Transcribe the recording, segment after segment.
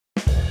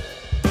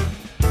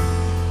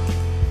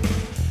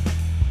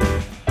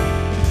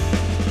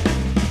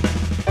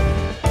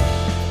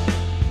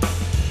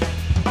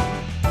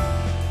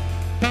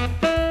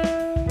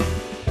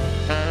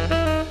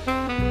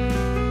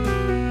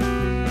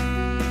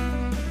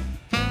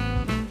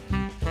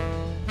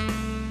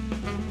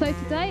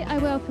So today I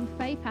welcome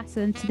Faye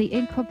Patton to the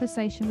In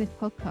Conversation With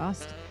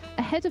podcast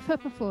ahead of her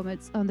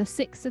performance on the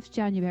 6th of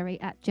January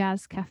at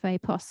Jazz Cafe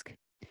Posc.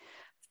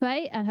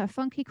 Faye and her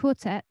funky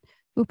quartet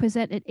will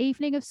present an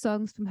evening of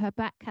songs from her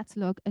back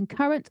catalogue and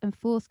current and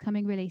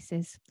forthcoming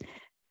releases.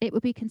 It will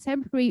be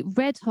contemporary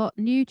red-hot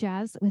new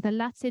jazz with a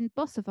Latin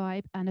bossa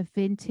vibe and a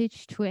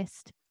vintage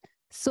twist.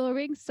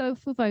 Soaring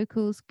soulful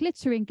vocals,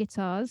 glittering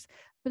guitars,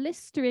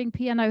 blistering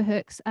piano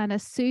hooks and a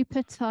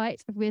super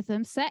tight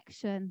rhythm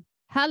section.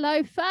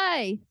 Hello,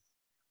 Faye.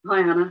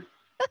 Hi, Hannah.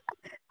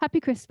 Happy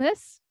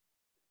Christmas.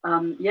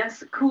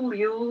 Yes, cool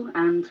Yule,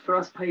 and for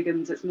us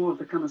pagans, it's more of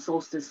the kind of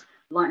solstice,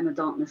 light in the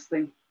darkness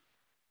thing.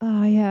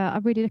 Oh, yeah,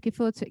 I'm really looking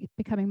forward to it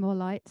becoming more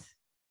light.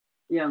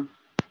 Yeah.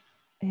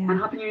 And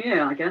Happy New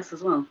Year, I guess,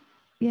 as well.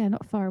 Yeah,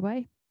 not far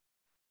away.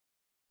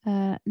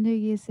 New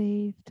Year's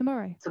Eve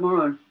tomorrow.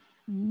 Tomorrow.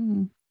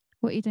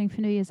 What are you doing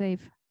for New Year's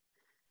Eve?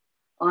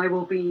 I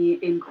will be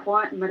in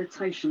quiet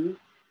meditation.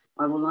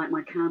 I will light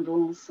my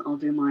candles. I'll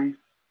do my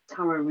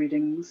tarot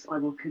readings. I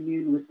will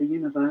commune with the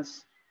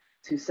universe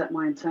to set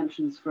my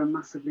intentions for a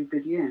massively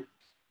good year.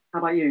 How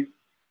about you?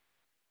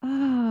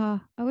 I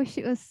wish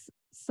it was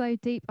so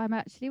deep.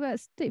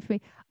 It's deep for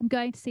me. I'm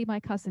going to see my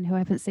cousin who I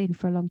haven't seen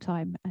for a long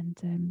time,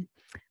 and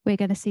we're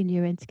going to see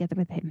New Year together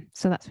with him.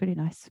 So that's really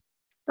nice.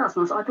 That's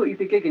nice. I thought you'd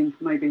be gigging,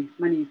 maybe.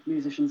 Many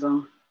musicians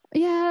are.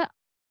 Yeah,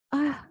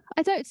 I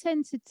don't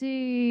tend to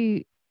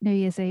do New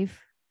Year's Eve,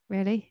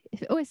 really.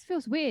 It always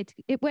feels weird.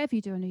 Whatever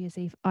you do on New Year's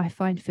Eve, I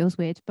find feels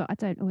weird, but I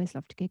don't always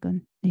love to gig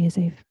on New Year's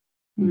Eve.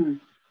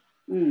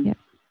 Yeah,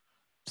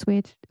 it's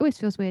weird. It always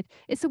feels weird.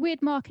 It's a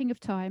weird marking of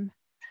time.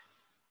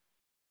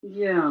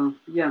 Yeah.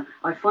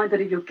 I find that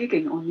if you're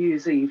gigging on New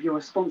Year's Eve, you're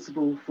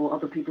responsible for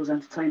other people's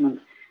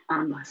entertainment,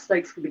 and the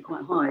stakes can be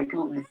quite high,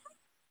 can't they?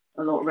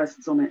 A lot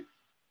rests on it.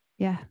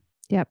 Yeah.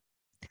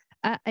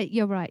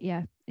 You're right.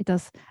 Yeah, it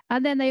does.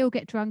 And then they all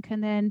get drunk,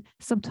 and then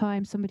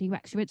sometimes somebody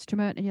whacks your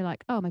instrument, and you're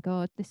like, "Oh my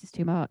God, this is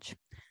too much."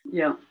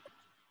 Yeah.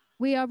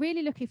 We are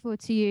really looking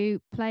forward to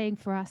you playing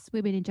for us,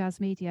 Women in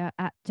Jazz Media,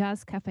 at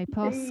Jazz Cafe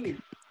Posc.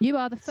 You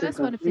are the first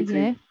one of the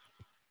year.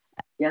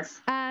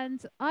 Yes.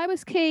 And I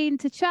was keen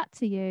to chat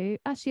to you.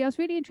 Actually, I was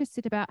really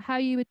interested about how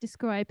you would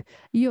describe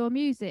your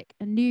music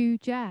and new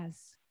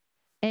jazz.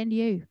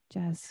 NU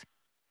jazz.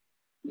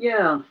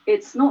 Yeah,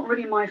 it's not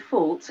really my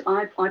fault.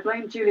 I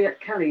blame Juliet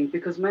Kelly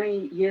because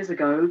many years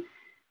ago,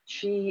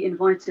 she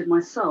invited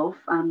myself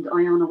and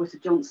Ayana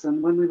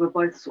Witter-Johnson, when we were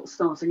both sort of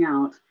starting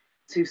out,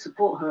 to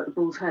support her at the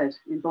Bull's Head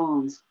in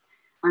Barnes.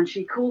 And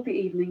she called the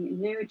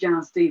evening New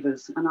Jazz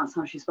Divas, and that's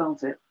how she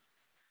spelt it.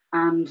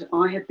 And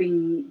I had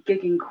been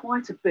gigging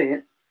quite a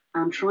bit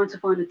and trying to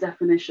find a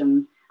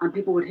definition, and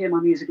people would hear my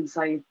music and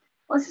say,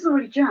 "Well, this isn't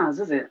really jazz,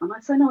 is it?" And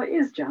I'd say, "No, it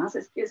is jazz.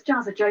 It's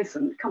jazz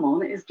adjacent. Come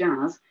on, it is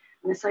jazz."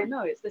 And they say,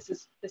 "No, this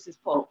is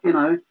pop, you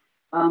know."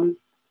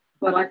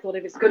 But I thought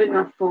if it's good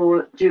enough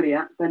for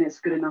Juliet, then it's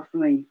good enough for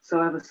me. So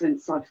ever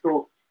since I've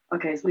thought,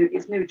 okay, it's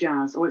new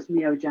jazz or it's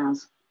neo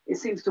jazz. It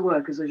seems to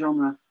work as a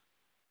genre.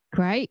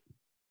 Great.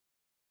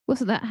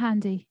 Wasn't that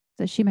handy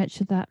that she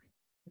mentioned that?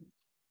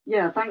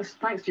 Yeah, thanks,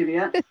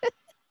 Juliet.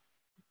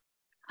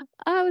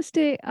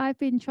 I've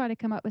been trying to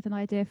come up with an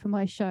idea for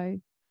my show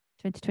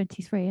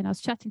 2023, and I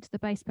was chatting to the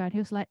bass player, and he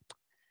was like,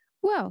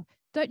 "Well,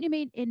 don't you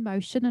mean in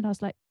motion?" And I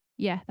was like,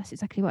 "Yeah, that's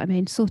exactly what I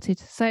mean. Sorted."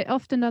 So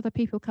often other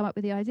people come up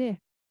with the idea,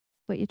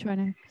 but you're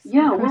trying to.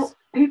 Yeah, well,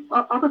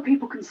 other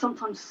people can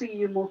sometimes see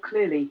you more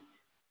clearly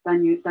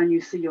than you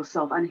see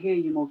yourself, and hear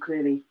you more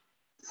clearly.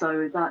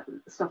 So that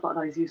stuff like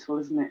that is useful,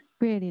 isn't it?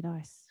 Really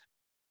nice.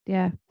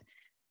 Yeah.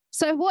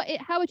 So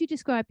how would you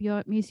describe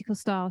your musical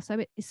style?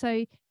 So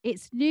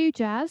it's new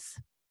jazz.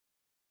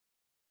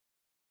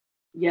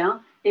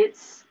 Yeah,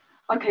 it's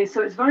okay.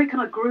 So it's very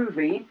kind of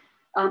groovy,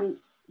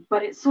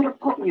 but it's sort of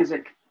pop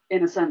music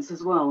in a sense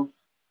as well.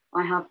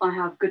 I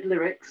have good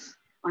lyrics.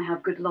 I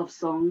have good love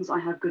songs. I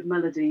have good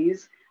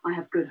melodies. I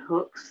have good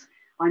hooks.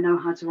 I know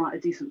how to write a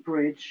decent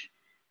bridge,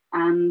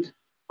 and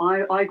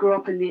I grew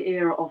up in the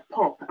era of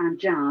pop and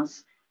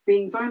jazz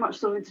being very much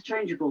so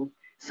interchangeable.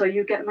 So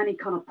you get many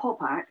kind of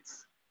pop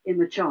acts in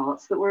the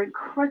charts that were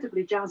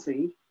incredibly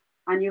jazzy,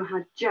 and you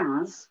had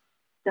jazz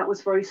that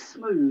was very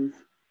smooth,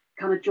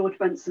 kind of George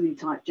Benson-y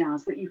type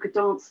jazz that you could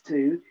dance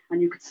to and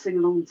you could sing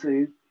along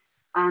to.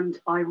 And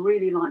I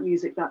really like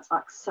music that's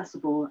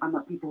accessible and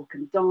that people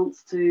can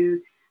dance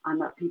to,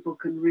 and that people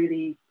can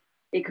really,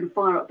 it can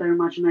fire up their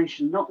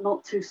imagination,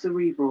 not too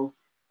cerebral.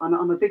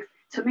 I'm a big,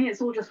 to me,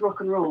 it's all just rock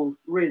and roll,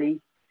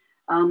 really.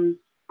 And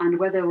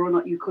whether or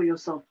not you call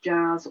yourself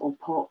jazz or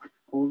pop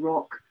or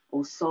rock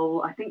or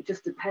soul, I think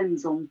just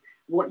depends on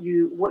what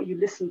you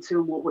listen to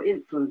and what we're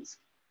influenced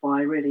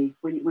by, really,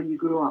 when you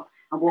grew up,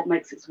 and what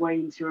makes its way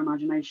into your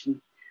imagination.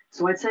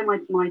 So I'd say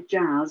my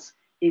jazz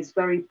is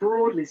very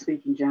broadly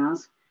speaking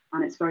jazz,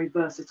 and it's very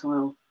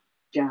versatile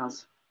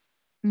jazz.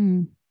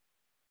 And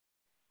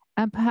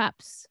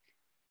perhaps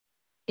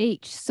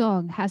each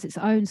song has its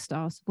own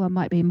styles. One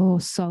might be more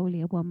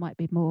soul-y, one might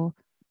be more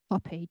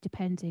poppy,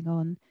 depending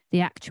on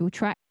the actual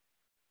track.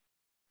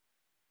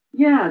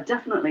 Yeah,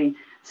 definitely.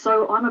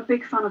 So I'm a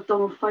big fan of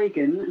Donald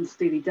Fagen and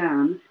Steely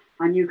Dan,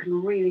 and you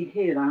can really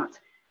hear that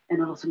in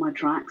a lot of my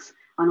tracks.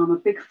 And I'm a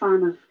big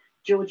fan of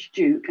George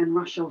Duke and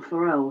Rachel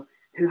Farrell,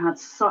 who had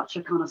such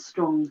a kind of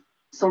strong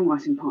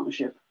songwriting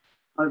partnership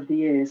over the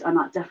years, and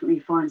that definitely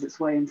finds its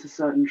way into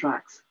certain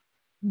tracks.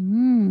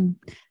 Mm.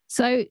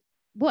 So,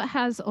 what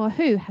has or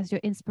who has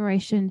your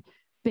inspiration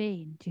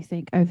been, do you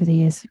think, over the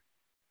years?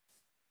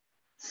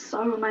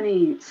 So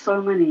many,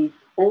 so many.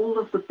 All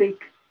of the big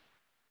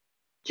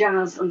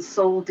jazz and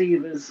soul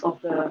divas of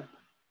the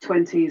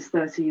 20s,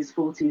 30s,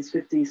 40s,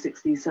 50s,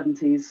 60s,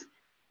 70s,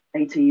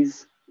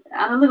 80s,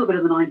 and a little bit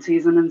of the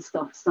 90s, and then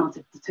stuff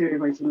started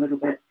deteriorating a little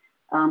bit.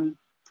 Um,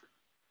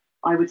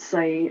 I would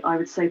say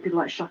people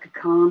like Shaka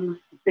Khan,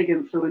 big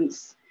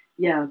influence.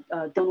 Yeah,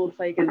 Donald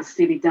Fagen,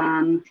 Steely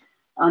Dan,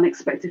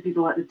 unexpected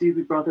people like the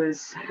Doobie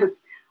Brothers,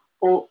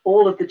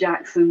 all of the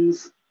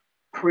Jacksons,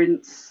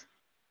 Prince,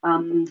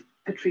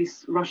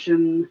 Patrice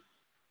Rushen.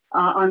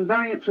 I'm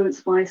very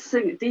influenced by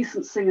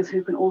decent singers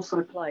who can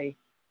also play.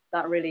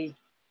 That really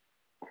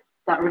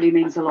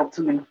means a lot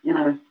to me, you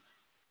know.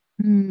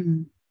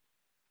 Mm.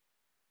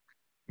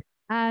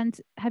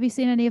 And have you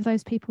seen any of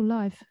those people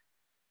live?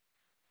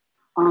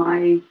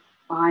 I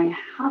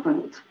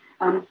haven't.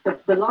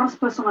 The last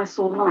person I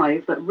saw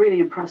live that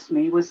really impressed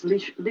me was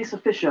Lisa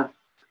Fischer,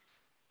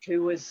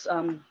 who was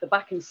the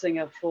backing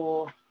singer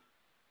for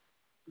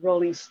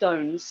Rolling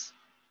Stones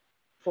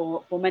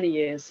for many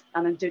years,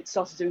 and then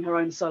started doing her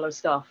own solo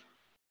stuff.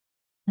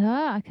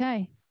 Ah,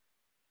 okay.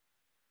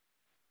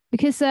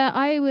 Because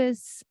I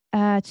was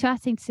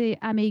chatting to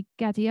Ami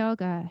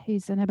Gadiaga,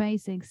 who's an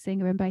amazing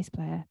singer and bass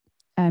player.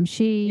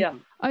 She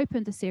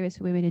opened a series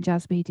for women in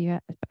jazz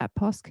media at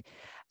POSC,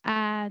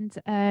 and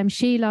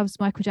she loves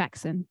Michael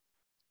Jackson.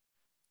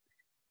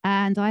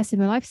 And I said,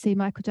 well, I've seen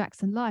Michael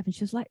Jackson live. And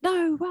she was like,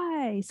 no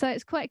way. So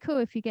it's quite cool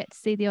if you get to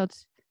see the odd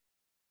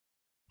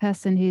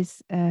person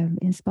who's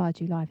inspired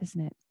you live,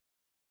 isn't it?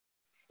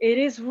 It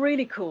is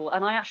really cool.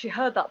 And I actually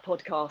heard that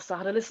podcast. I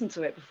had to listen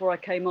to it before I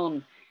came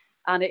on.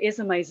 And it is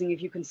amazing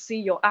if you can see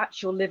your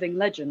actual living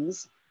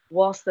legends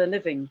whilst they're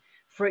living.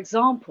 For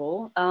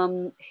example,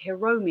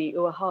 Hiromi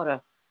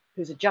Uehara,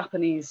 who's a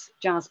Japanese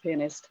jazz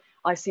pianist.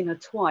 I've seen her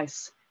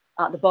twice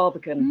at the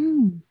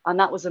Barbican. And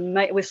that was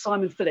with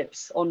Simon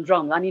Phillips on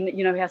drum. And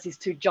he has these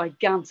two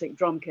gigantic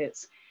drum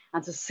kits.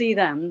 And to see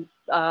them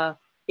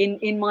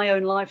in my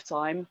own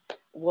lifetime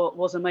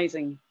was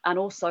amazing. And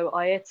also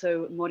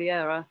Aeto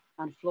Moriera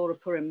and Flora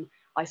Purim,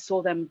 I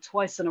saw them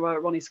twice in a row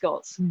at Ronnie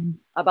Scott's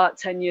about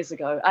 10 years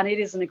ago. And it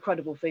is an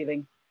incredible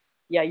feeling.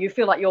 Yeah, you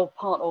feel like you're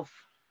part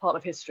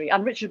of history.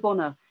 And Richard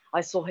Bonner,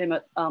 I saw him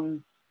at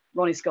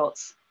Ronnie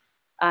Scott's.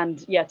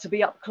 And yeah, to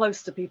be up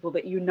close to people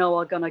that you know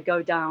are going to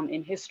go down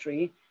in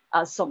history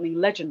as something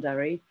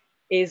legendary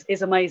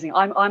is amazing.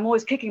 I'm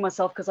always kicking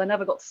myself because I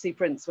never got to see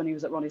Prince when he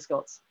was at Ronnie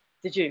Scott's.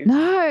 Did you?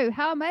 No,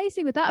 how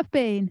amazing would that have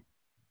been?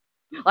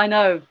 I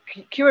know,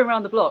 queuing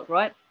around the block,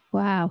 right?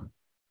 Wow.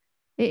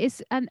 It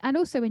is, and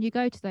also when you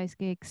go to those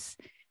gigs,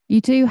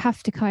 you do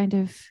have to kind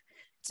of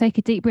take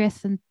a deep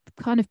breath and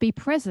kind of be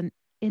present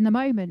in the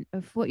moment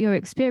of what you're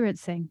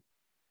experiencing.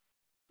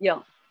 Yeah.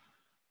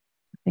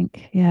 I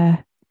think,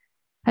 yeah.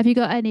 Have you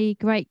got any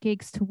great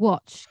gigs to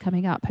watch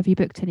coming up? Have you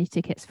booked any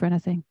tickets for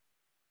anything?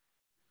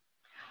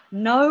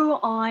 No,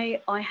 I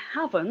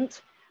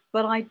haven't,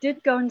 but I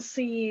did go and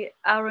see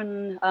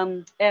Aaron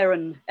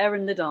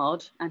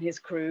Liddard and his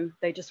crew.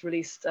 They just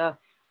released a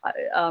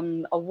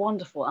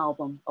wonderful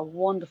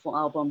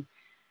album,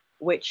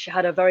 which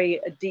had a very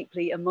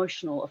deeply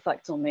emotional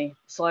effect on me.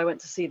 So I went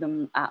to see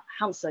them at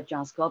Hampstead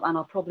Jazz Club, and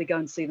I'll probably go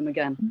and see them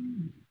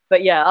again.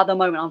 But yeah, at the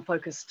moment I'm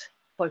focused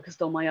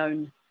on my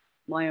own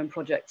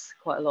projects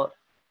quite a lot.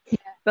 Yeah.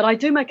 But I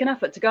do make an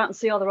effort to go out and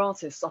see other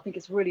artists. I think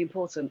it's really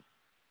important.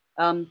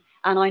 And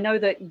I know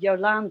that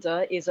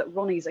Yolanda is at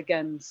Ronnie's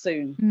again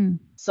soon.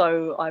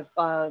 So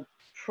I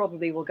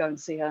probably will go and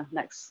see her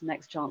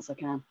next chance I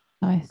can.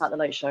 Nice. At the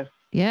Late Show.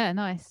 Yeah,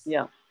 nice.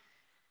 Yeah.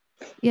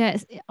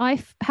 Yes.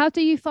 How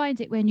do you find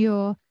it when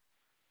you're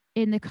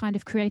in the kind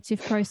of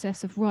creative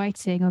process of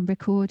writing and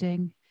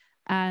recording?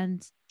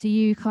 And do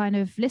you kind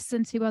of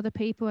listen to other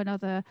people and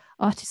other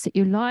artists that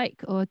you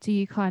like, or do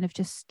you kind of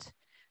just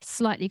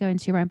slightly go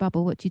into your own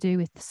bubble? What do you do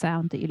with the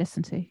sound that you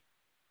listen to?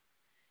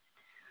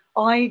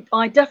 I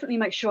definitely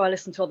make sure I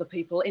listen to other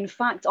people. In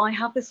fact, I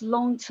have this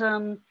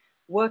long-term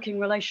working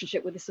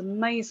relationship with this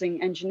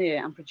amazing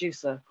engineer and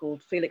producer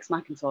called Felix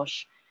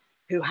McIntosh,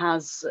 who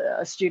has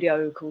a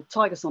studio called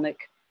Tiger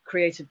Sonic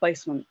Creative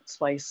Basement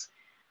Space.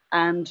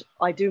 And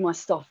I do my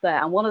stuff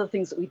there. And one of the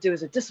things that we do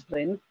as a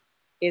discipline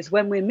is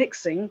when we're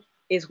mixing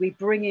is we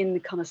bring in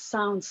kind of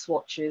sound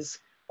swatches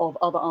of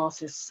other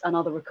artists and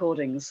other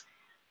recordings,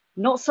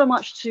 not so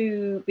much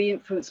to be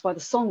influenced by the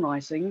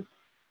songwriting,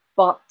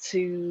 but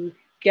to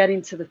get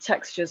into the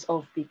textures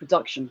of the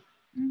production.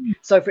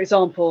 So for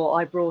example,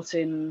 I brought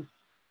in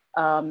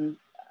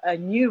a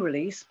new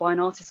release by an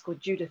artist called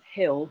Judith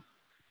Hill,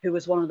 who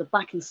was one of the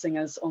backing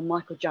singers on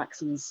Michael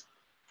Jackson's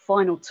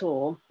final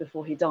tour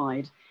before he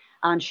died.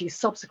 And she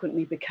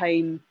subsequently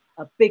became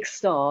a big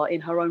star in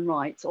her own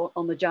right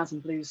on the jazz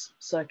and blues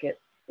circuit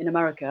in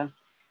America.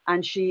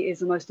 And she is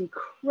the most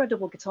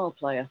incredible guitar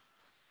player,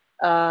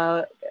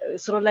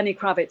 sort of Lenny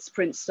Kravitz,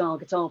 Prince style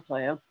guitar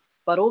player,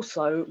 but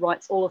also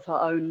writes all of her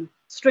own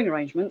string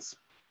arrangements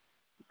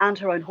and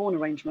her own horn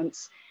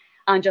arrangements,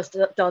 and just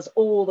does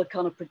all the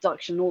kind of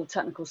production, all the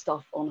technical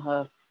stuff on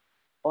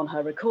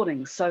her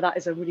recordings. So that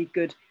is a really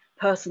good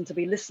person to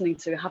be listening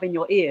to, having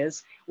your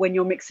ears when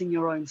you're mixing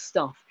your own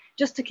stuff,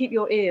 just to keep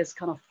your ears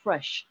kind of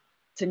fresh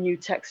to new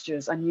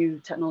textures and new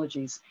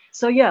technologies.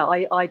 So yeah,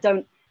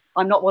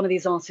 I'm not one of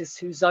these artists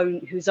who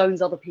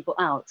zones other people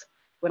out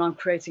when I'm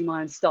creating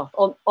my own stuff.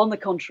 On the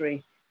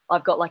contrary,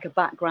 I've got like a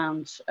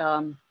background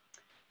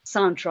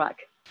soundtrack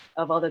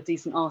of other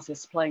decent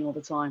artists playing all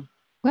the time.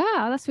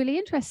 Wow, that's really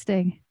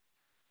interesting.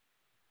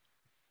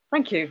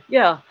 Thank you.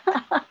 Yeah.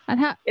 And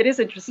how it is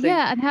interesting.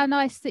 Yeah, and how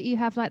nice that you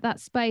have like that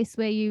space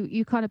where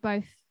you kind of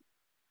both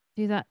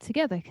do that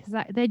together, because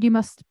then you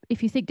must,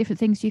 if you think different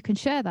things, you can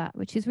share that,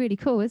 which is really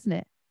cool, isn't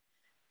it?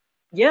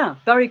 Yeah,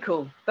 very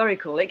cool. Very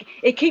cool.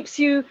 It keeps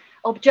you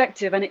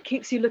objective, and it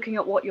keeps you looking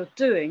at what you're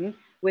doing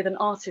with an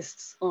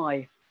artist's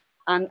eye.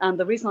 And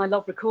the reason I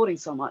love recording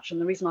so much,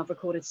 and the reason I've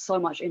recorded so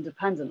much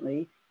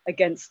independently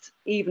against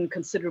even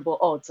considerable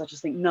odds, I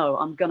just think, no,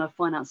 I'm going to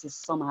finance this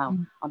somehow.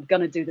 I'm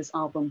going to do this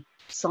album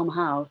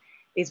somehow,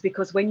 is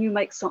because when you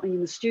make something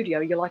in the studio,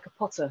 you're like a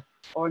potter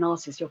or an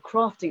artist. You're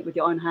crafting it with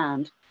your own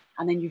hand,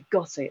 and then you've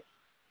got it.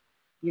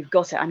 You've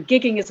got it. And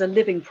gigging is a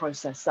living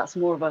process. That's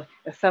more of a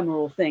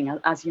ephemeral thing,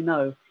 as you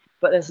know.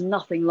 But there's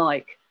nothing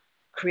like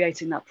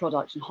creating that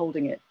product and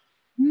holding it.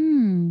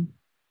 And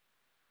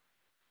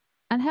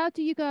how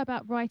do you go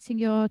about writing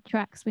your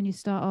tracks when you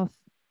start off?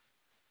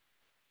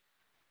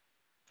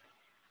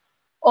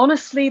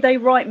 Honestly, they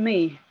write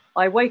me.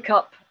 I wake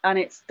up and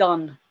it's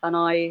done, and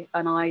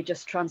I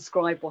just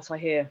transcribe what I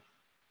hear.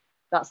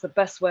 That's the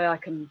best way I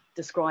can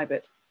describe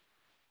it.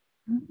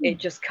 It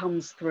just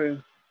comes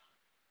through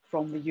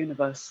from the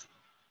universe.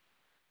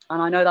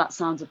 And I know that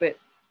sounds a bit,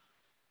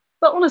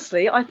 but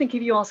honestly, I think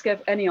if you ask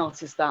any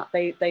artist that,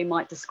 they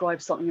might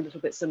describe something a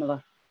little bit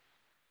similar.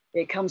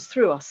 It comes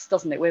through us,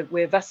 doesn't it?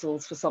 We're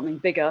vessels for something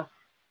bigger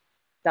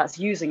that's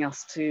using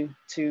us to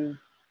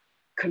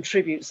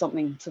contribute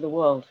something to the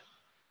world.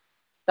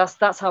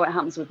 That's how it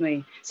happens with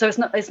me. So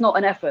it's not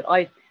an effort.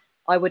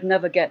 I would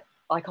never get,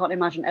 I can't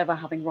imagine ever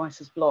having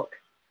writer's block.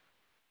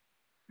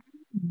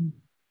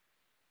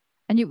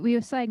 And we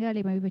were saying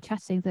earlier when we were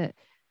chatting that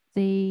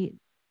the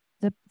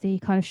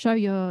kind of show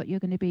you're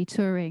going to be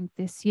touring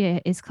this year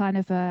is kind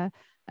of a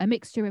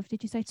mixture of,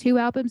 did you say 2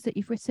 albums that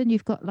you've written?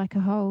 You've got like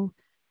a whole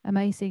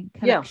amazing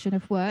collection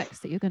of works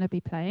that you're going to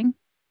be playing.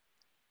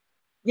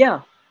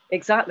 Yeah,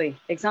 exactly.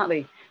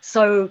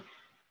 So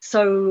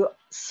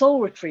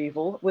Soul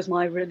Retrieval was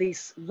my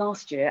release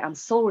last year, and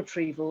Soul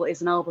Retrieval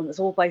is an album that's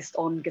all based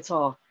on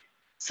guitar.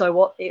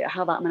 So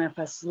how that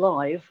manifests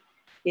live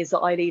is that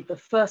I lead the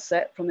first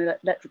set from the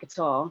electric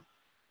guitar,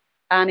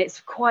 and it's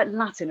quite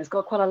Latin. It's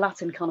got quite a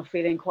Latin kind of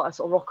feeling, quite a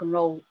sort of rock and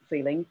roll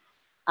feeling.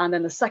 And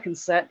then the second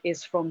set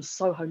is from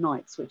Soho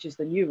Nights, which is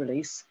the new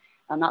release,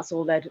 and that's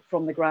all led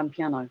from the grand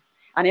piano.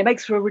 And it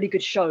makes for a really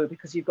good show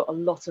because you've got a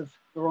lot of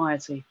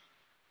variety.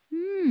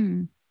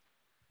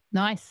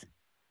 Nice.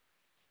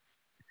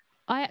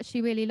 I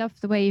actually really love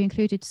the way you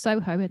included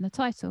Soho in the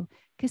title,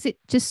 because it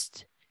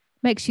just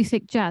makes you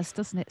think jazz,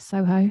 doesn't it?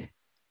 Soho,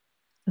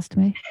 just to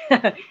me.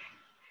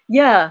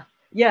 Yeah,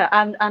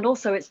 and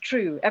also it's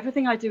true.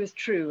 Everything I do is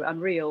true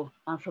and real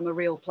and from a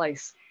real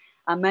place.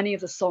 And many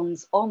of the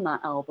songs on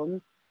that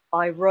album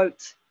I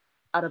wrote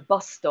at a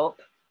bus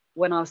stop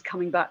when I was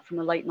coming back from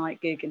a late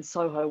night gig in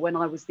Soho, when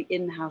I was the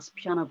in-house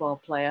piano bar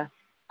player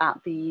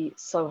at the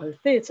Soho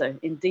Theatre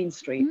in Dean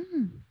Street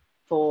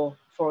for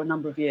a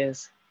number of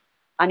years.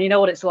 And you know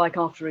what it's like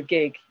after a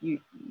gig, you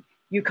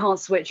can't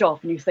switch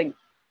off, and you think,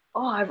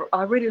 oh,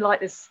 I really like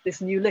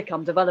this new lick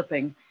I'm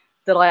developing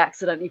that I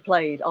accidentally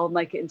played. I'll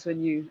make it into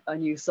a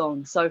new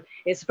song. So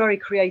it's very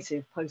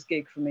creative post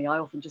gig for me. I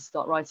often just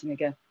start writing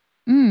again.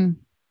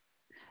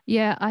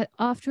 Yeah,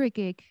 after a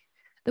gig,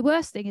 the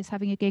worst thing is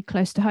having a gig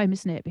close to home,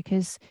 isn't it?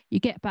 Because you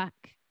get back,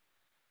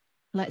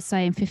 let's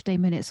say in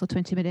 15 minutes or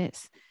 20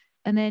 minutes,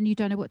 and then you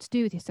don't know what to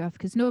do with yourself,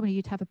 because normally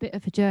you'd have a bit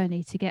of a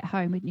journey to get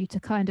home, wouldn't you, to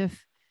kind of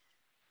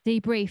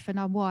debrief and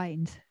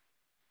unwind.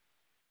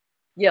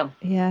 Yeah,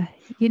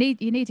 you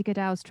need a good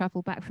hour's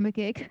travel back from a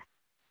gig.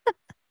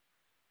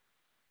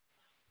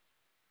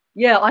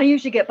 Yeah, I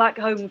usually get back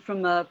home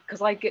from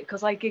because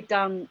I gig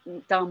down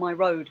my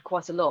road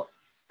quite a lot,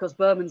 because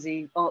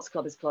Bermondsey Arts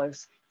Club is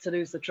close,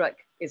 Toulouse-Lautrec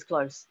is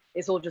close.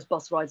 It's all just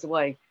bus rides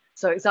away.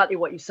 So exactly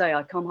what you say,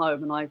 I come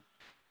home and I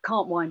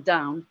can't wind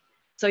down.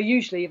 So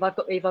usually if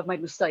I've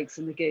made mistakes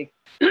in the gig,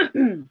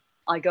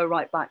 I go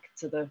right back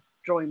to the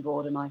drawing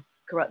board and I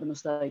correct the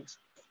mistakes.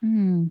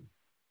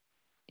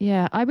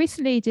 Yeah, I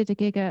recently did a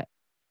gig at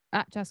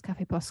Jazz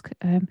Cafe Bosque,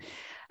 and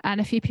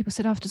a few people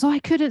said afterwards, I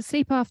couldn't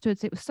sleep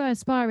afterwards. It was so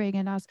inspiring,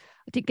 and I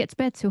didn't get to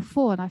bed till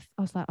 4, and I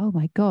was like, oh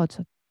my God,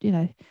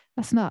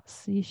 that's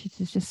nuts. You should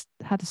have just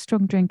had a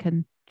strong drink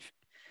and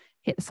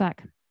hit the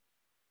sack.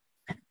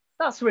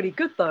 That's really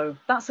good, though.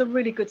 That's a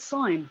really good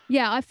sign.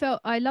 Yeah,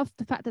 I loved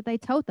the fact that they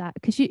told that,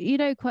 because you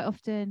know, quite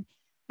often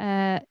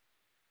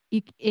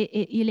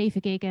you leave a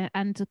gig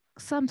and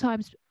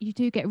sometimes you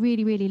do get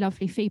really, really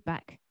lovely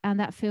feedback, and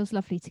that feels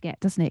lovely to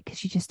get, doesn't it?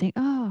 Because you just think,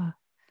 oh,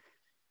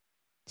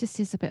 just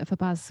is a bit of a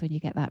buzz when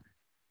you get that.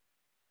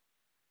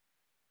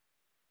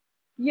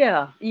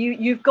 Yeah,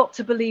 you've got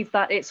to believe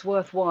that it's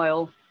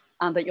worthwhile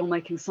and that you're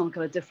making some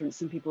kind of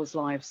difference in people's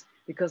lives,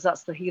 because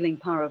that's the healing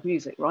power of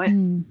music, right?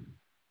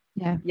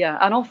 Yeah. Yeah,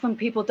 and often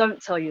people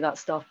don't tell you that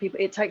stuff.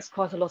 It takes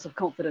quite a lot of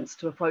confidence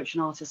to approach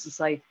an artist and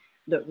say,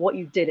 look, what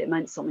you did, it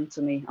meant something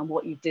to me, and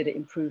what you did, it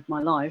improved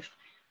my life,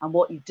 and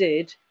what you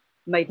did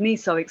made me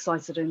so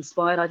excited and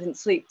inspired I didn't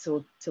sleep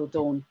till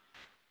dawn.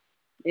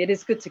 It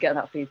is good to get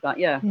that feedback.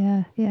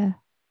 Yeah.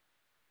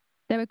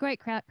 They're a great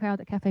crowd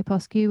at Cafe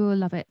Posc. You will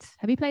love it.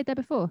 Have you played there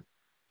before?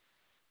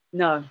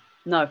 No.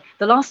 The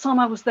last time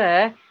I was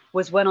there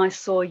was when I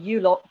saw you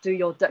lot do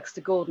your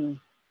Dexter Gordon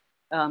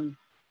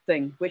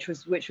thing, which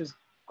was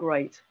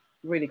great,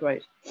 really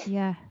great.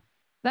 Yeah,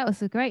 that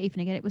was a great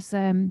evening, and it was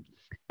and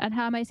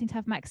how amazing to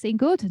have Maxine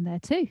Gordon there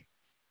too.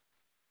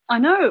 I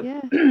know.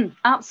 Yeah.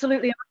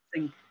 Absolutely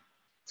amazing.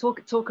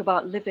 Talk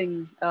about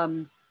living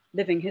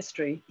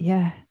history.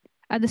 Yeah,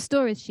 and the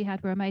stories she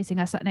had were amazing.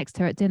 I sat next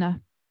to her at dinner.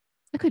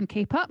 I couldn't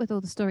keep up with all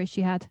the stories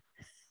she had.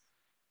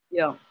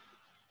 Yeah,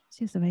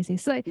 she's amazing.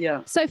 So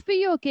yeah. So for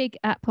your gig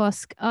at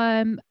Posc,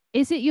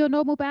 is it your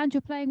normal band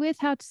you're playing with?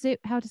 How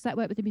does that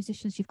work with the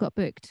musicians you've got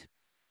booked?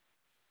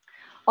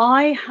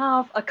 I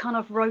have a kind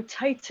of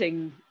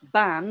rotating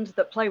band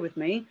that play with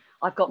me.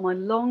 I've got my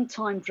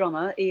long-time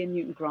drummer, Ian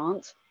Newton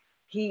Grant.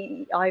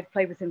 I've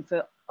played with him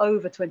for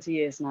over 20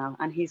 years now,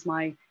 and he's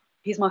my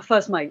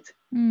first mate.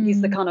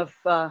 He's the kind of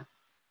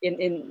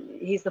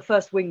he's the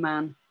first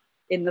wingman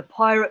in the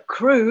pirate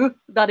crew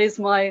that is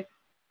my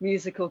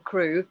musical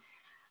crew.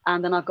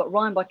 And then I've got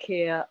Ryan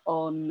Bakir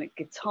on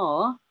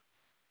guitar,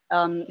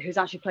 who's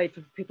actually played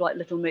for people like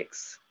Little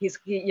Mix. He's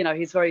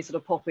very sort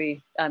of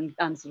poppy and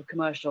sort of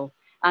commercial,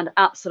 and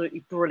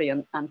absolutely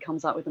brilliant, and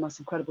comes out with the most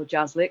incredible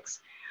jazz licks.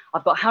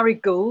 I've got Harry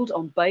Gould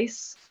on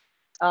bass.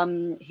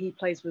 He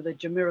plays with a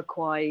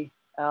Jamiroquai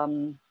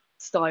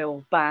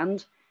style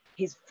band.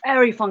 He's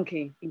very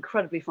funky,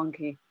 incredibly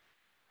funky.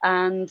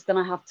 And then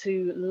I have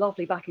two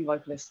lovely backing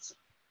vocalists.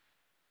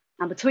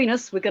 And between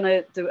us, we're going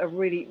to do a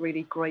really,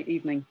 really great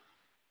evening.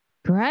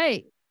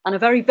 Great. And a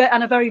very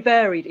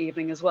varied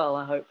evening as well,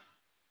 I hope.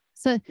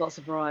 So lots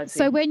of variety.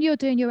 So when you're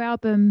doing your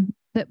album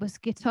that was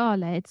guitar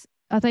led,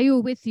 are they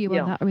all with you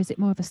on that, or is it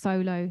more of a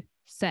solo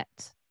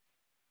set?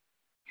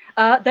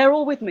 They're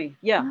all with me.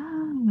 Yeah.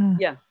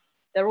 Yeah,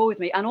 they're all with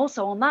me. And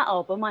also on that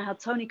album, I had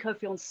Tony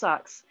Kofi on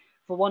sax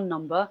for one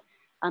number,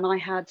 and I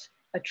had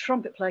a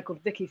trumpet player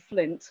called Vicky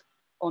Flint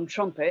on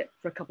trumpet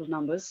for a couple of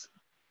numbers.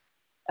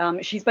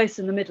 She's based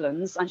in the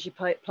Midlands, and she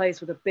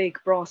plays with a big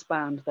brass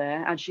band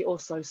there, and she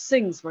also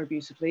sings very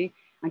beautifully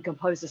and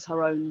composes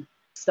her own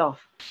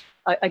stuff.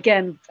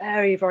 Again,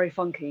 very, very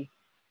funky.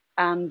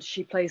 And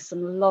she plays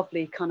some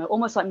lovely kind of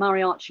almost like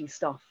mariachi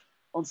stuff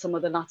on some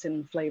of the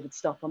Latin flavored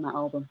stuff on that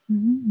album.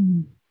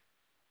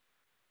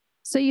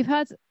 So you've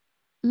had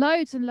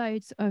loads and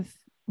loads of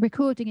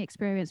recording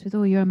experience with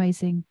all your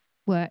amazing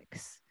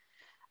works.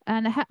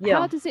 And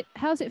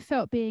how's it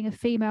felt being a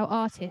female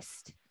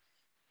artist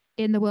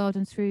in the world,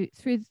 and through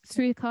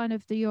kind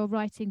of your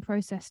writing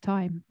process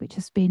time, which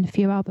has been a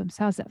few albums?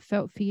 How's that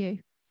felt for you?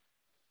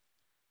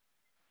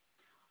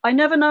 I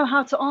never know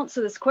how to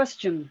answer this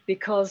question,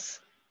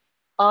 because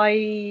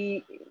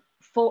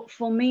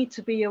for me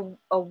to be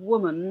a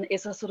woman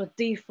is a sort of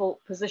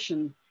default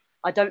position.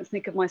 I don't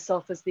think of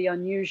myself as the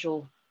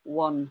unusual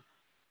one.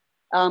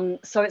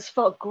 So it's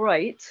felt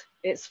great.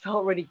 It's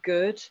felt really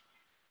good.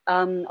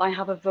 I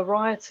have a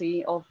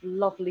variety of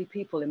lovely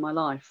people in my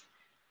life,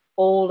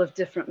 all of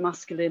different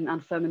masculine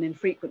and feminine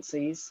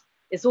frequencies.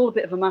 It's all a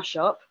bit of a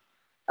mashup.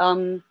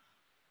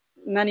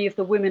 Many of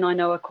the women I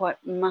know are quite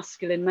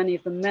masculine. Many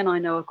of the men I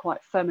know are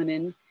quite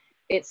feminine.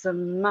 It's a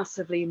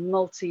massively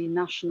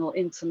multinational,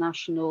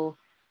 international,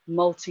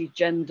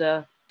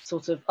 multi-gender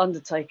sort of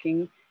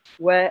undertaking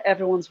where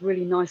everyone's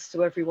really nice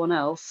to everyone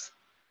else.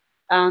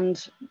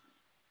 And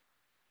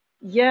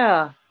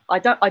yeah, I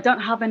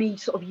don't have any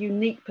sort of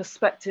unique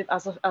perspective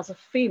as a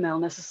female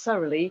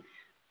necessarily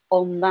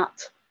on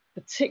that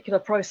particular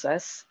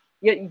process.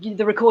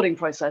 The recording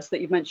process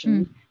that you've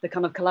mentioned, the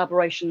kind of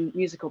collaboration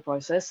musical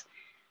process.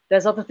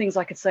 There's other things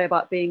I could say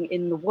about being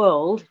in the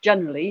world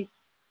generally,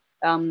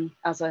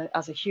 as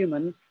a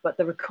human, but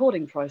the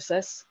recording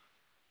process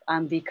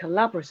and the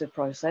collaborative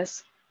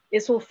process,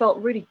 it's all felt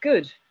really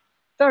good,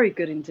 very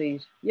good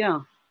indeed.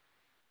 Yeah,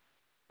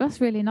 that's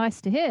really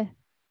nice to hear.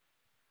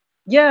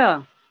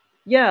 Yeah.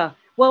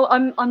 Well,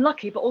 I'm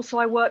lucky, but also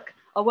I work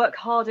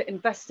hard at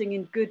investing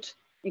in good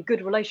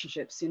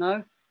relationships,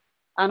 and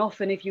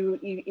often if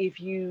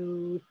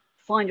you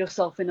find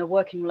yourself in a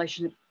working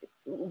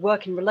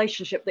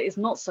relationship that is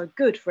not so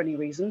good for any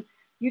reason,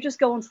 you just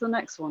go on to the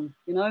next one.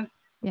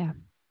 Yeah,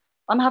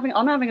 I'm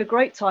having a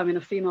great time in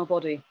a female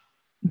body.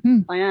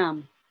 I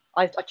am.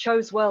 I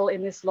chose well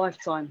in this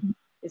lifetime.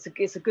 It's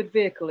a good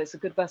vehicle. It's a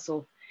good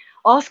vessel.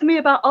 Ask me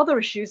about other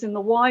issues in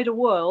the wider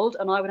world,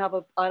 and I'd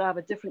have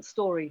a different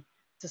story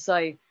to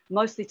say,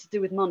 mostly to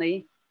do with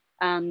money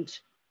and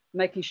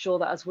making sure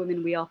that as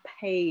women we are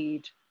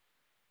paid,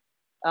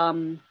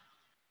 and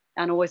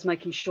always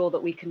making sure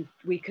that we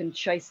can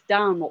chase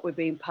down what we're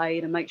being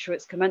paid and make sure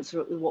it's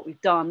commensurate with what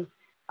we've done,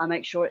 and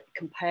make sure it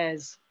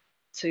compares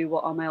to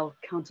what our male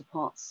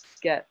counterparts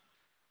get.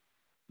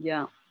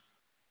 Yeah.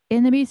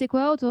 In the music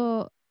world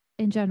or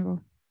in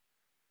general?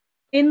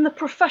 In the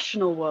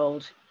professional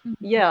world.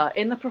 Mm-hmm. Yeah,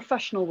 in the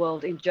professional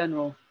world in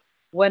general.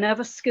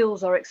 Whenever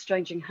skills are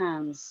exchanging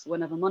hands,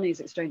 whenever money is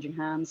exchanging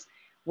hands,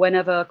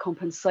 whenever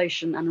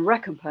compensation and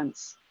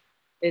recompense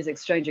is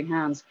exchanging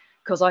hands,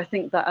 because I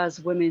think that as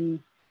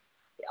women,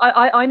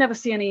 I never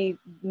see any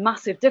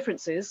massive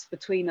differences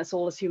between us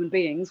all as human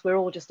beings. We're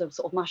all just a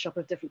sort of mashup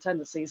of different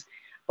tendencies.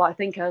 But I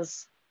think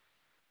as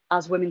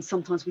women,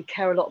 sometimes we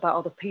care a lot about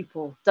other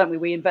people, don't we?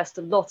 We invest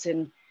a lot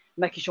in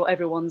making sure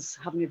everyone's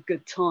having a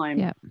good time.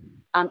 Yeah.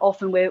 And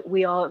often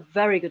we are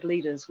very good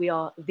leaders. We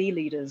are the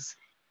leaders.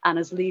 And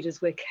as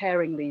leaders, we're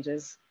caring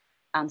leaders.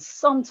 And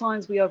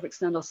sometimes we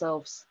overextend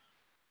ourselves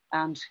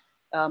and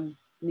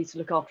need to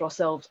look after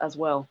ourselves as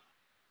well.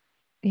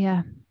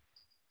 Yeah.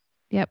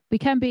 Yep. We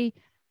can be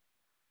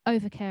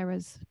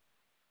overcarers.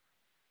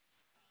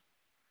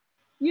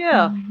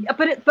 Yeah,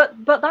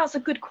 but that's a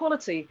good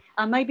quality.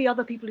 And maybe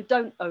other people who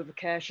don't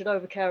overcare should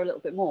overcare a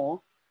little bit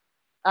more.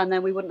 And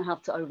then we wouldn't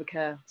have to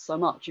overcare so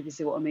much, if you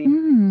see what I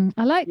mean.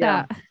 I like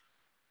that.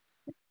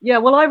 Yeah,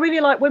 well, I really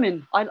like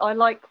women. I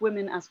like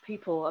women as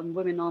people, and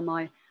women are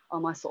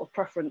my sort of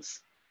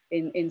preference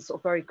in sort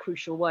of very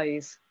crucial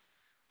ways.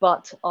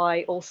 But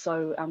I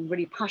also am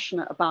really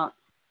passionate about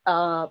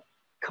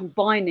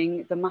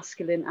combining the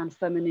masculine and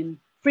feminine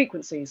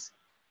frequencies.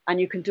 And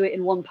you can do it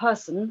in one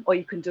person, or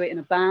you can do it in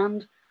a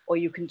band, or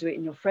you can do it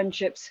in your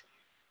friendships.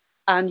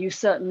 And you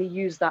certainly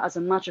use that as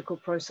a magical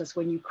process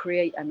when you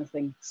create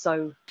anything.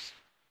 So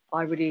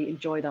I really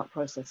enjoy that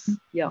process.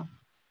 Yeah.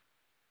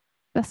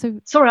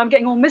 Sorry, I'm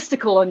getting all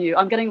mystical on you.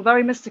 I'm getting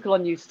very mystical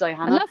on you today,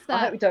 Hannah. I love that. I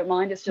hope you don't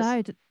mind. It's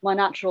just my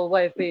natural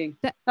way of being.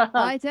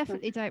 I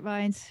definitely don't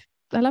mind.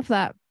 I love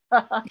that.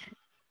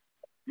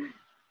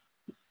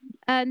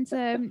 And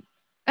so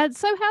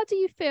how do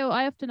you feel?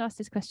 I often ask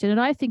this question, and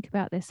I think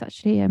about this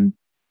actually.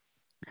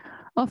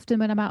 Often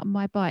when I'm out on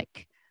my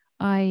bike,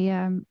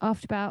 I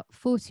after about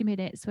 40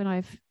 minutes,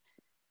 when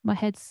my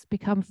head's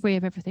become free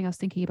of everything I was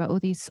thinking about, all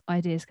these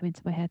ideas come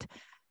into my head.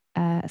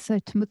 So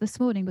this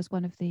morning was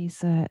one of these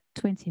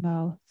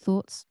 20-mile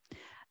thoughts,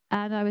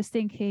 and I was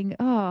thinking,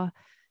 I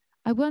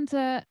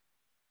wonder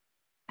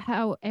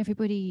how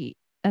everybody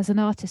as an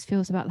artist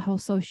feels about the whole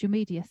social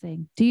media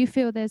thing. Do you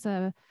feel there's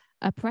a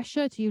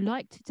pressure? Do you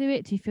like to do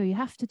it? Do you feel you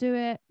have to do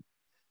it?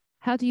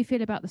 How do you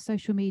feel about the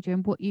social media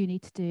and what you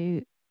need to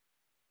do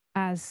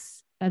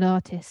as an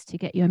artist to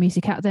get your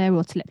music out there,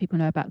 or to let people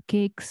know about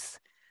gigs?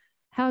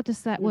 How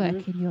does that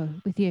work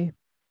with you?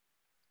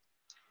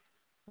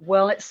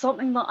 Well, it's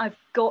something that I've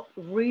got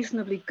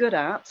reasonably good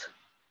at,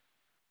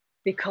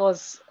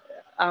 because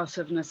out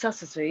of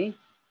necessity.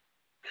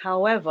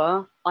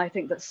 However, I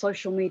think that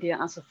social media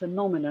as a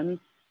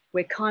phenomenon,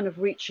 we're kind of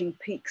reaching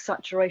peak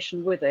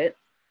saturation with it,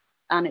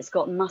 and it's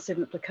got massive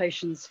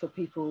implications for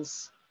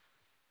people's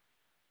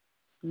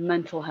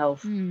mental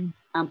health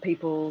and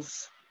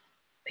people's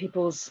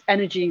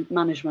energy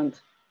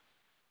management.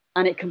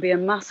 And it can be a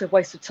massive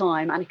waste of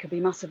time, and it can be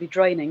massively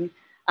draining.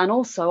 And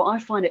also, I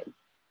find it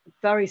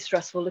very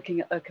stressful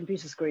looking at a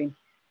computer screen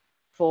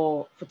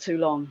for too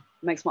long.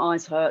 It makes my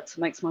eyes hurt,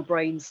 makes my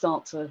brain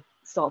start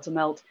to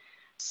melt.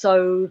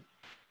 So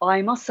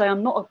I must say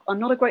I'm not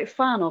a great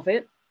fan of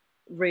it,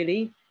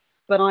 really,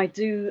 but I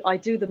do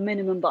the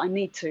minimum that I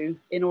need to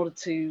in order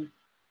to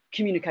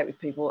communicate with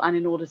people and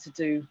in order to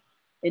do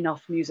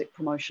enough music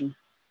promotion.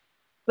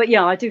 But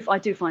yeah, I do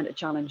find it a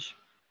challenge.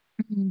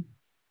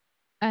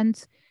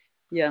 And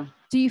yeah,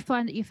 do you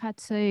find that you've had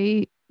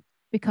to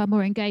become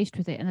more engaged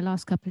with it in the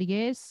last couple of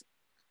years?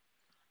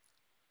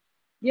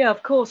 Yeah,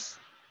 of course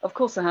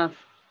I have.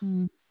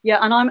 Yeah,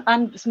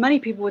 and many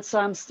people would say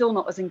I'm still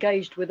not as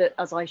engaged with it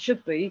as I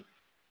should be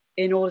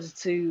in order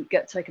to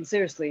get taken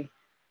seriously.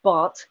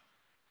 But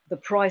the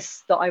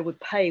price that I would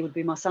pay would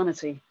be my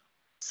sanity.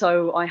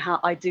 So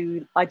I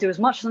do as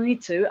much as I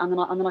need to, and then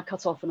I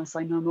cut off and I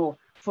say no more.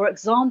 For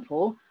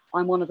example,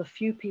 I'm one of the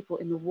few people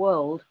in the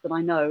world that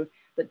I know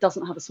that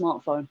doesn't have a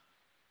smartphone.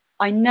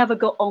 I never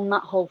got on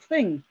that whole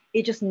thing.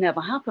 It just never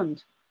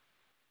happened.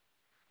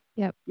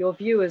 Yep. Your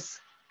viewers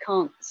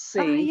can't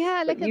see,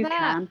 yeah, but look you at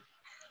that.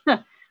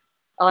 can.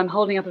 I'm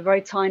holding up a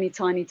very tiny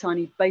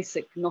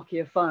basic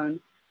Nokia phone.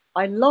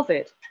 I love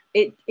it.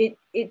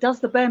 It does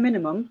the bare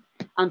minimum,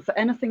 and for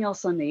anything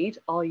else I need,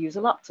 I'll use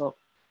a laptop.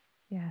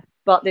 Yeah.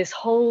 But this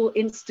whole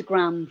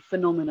Instagram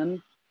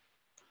phenomenon,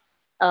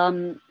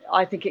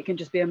 I think it can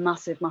just be a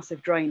massive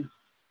drain.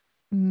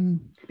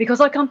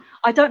 Because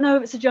I don't know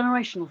if it's a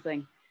generational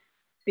thing,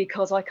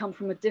 because I come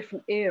from a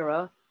different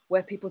era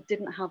where people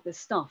didn't have this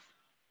stuff.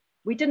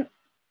 We didn't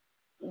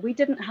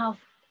have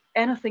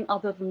anything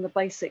other than the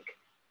basic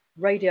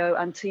radio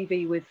and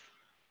TV with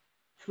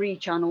 3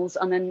 channels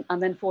and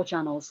then 4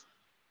 channels.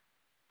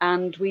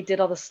 And we did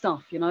other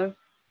stuff, you know.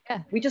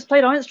 Yeah. We just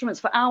played our instruments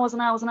for hours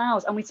and hours and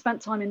hours, and we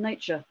spent time in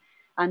nature.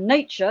 And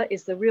nature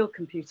is the real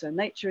computer.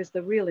 Nature is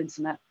the real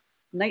internet.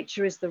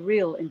 Nature is the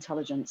real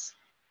intelligence.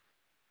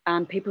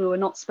 And people who are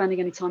not spending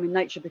any time in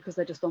nature because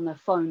they're just on their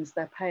phones,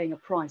 they're paying a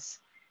price.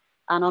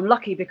 And I'm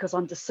lucky because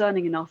I'm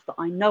discerning enough that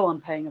I know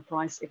I'm paying a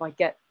price if I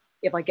get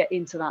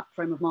into that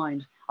frame of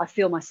mind. I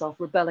feel myself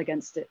rebel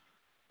against it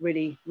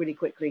really, really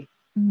quickly.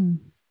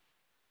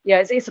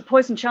 Yeah, it's a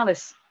poison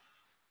chalice.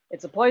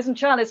 It's a poison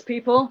chalice,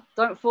 people.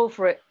 Don't fall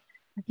for it.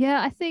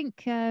 Yeah, I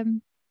think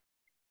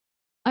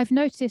I've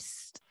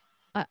noticed,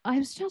 I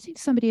was chatting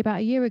to somebody about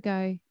a year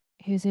ago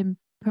who's in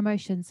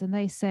promotions, and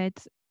they said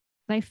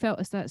they felt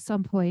as though at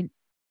some point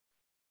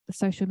the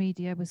social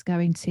media was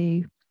going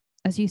to,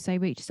 as you say,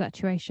 reach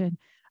saturation.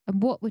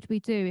 And what would we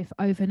do if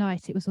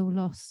overnight it was all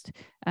lost?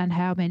 And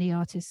how many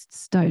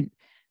artists don't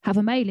have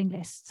a mailing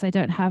list? So they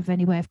don't have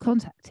any way of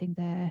contacting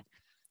their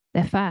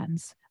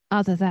fans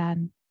other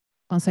than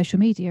on social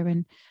media.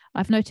 And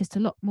I've noticed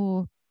a lot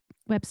more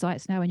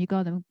websites now when you go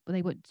on them,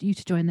 they want you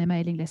to join their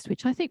mailing list,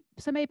 which I think,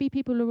 so maybe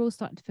people are all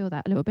starting to feel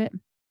that a little bit.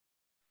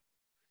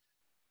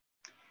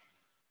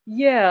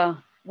 Yeah,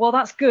 well,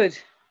 that's good.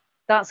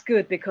 That's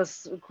good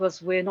because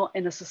we're not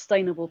in a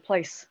sustainable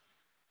place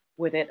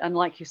with it. And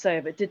like you say,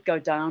 if it did go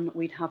down,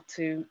 we'd have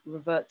to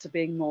revert to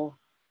being more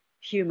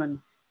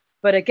human.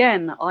 But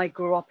again, I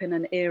grew up in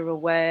an era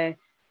where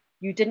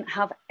you didn't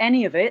have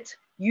any of it.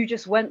 You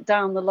just went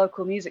down the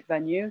local music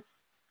venue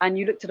and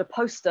you looked at a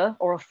poster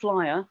or a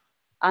flyer,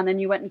 and then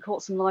you went and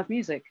caught some live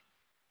music.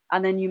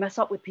 And then you met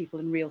up with people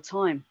in real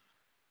time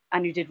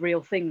and you did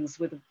real things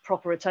with a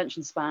proper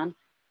attention span.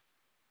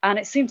 And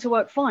it seemed to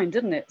work fine,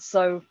 didn't it?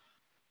 So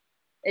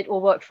it will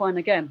work fine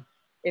again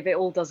if it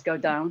all does go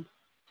down.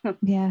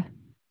 Yeah.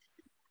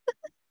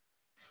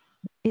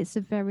 It's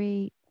a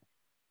very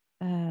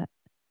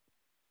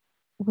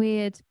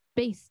weird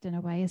beast in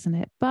a way, isn't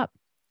it? But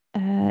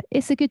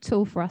it's a good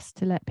tool for us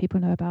to let people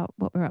know about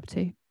what we're up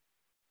to.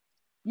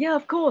 Yeah,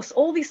 of course.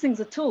 All these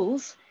things are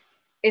tools.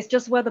 It's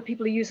just whether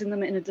people are using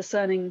them in a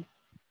discerning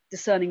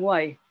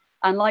way.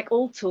 And like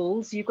all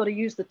tools, you've got to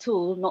use the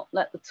tool, not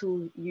let the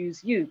tool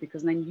use you,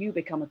 because then you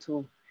become a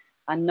tool.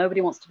 And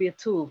nobody wants to be a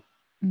tool.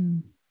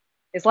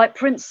 It's like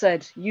Prince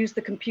said, use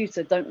the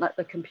computer, don't let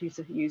the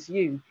computer use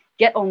you.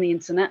 Get on the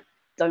internet,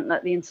 don't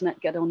let the internet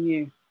get on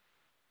you.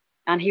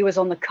 And he was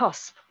on the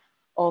cusp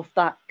of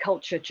that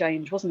culture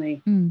change, wasn't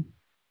he?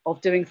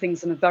 Of doing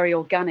things in a very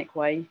organic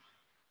way.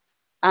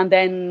 And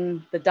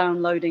then the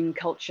downloading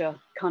culture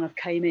kind of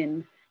came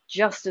in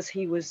just as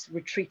he was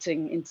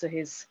retreating into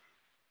his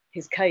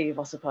cave,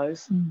 I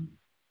suppose.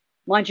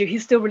 Mind you,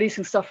 he's still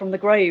releasing stuff from the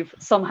grave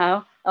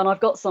somehow, and I've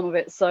got some of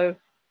it. So,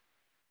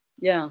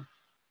 yeah.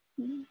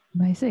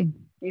 Amazing.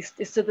 He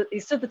stood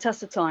the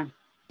test of time.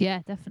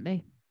 Yeah,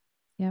 definitely.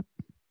 Yep.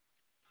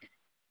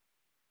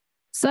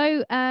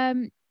 So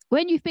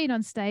when you've been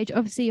on stage,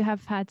 obviously you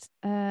have had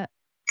a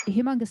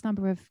humongous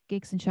number of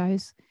gigs and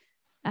shows.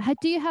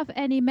 Do you have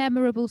any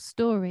memorable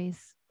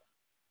stories?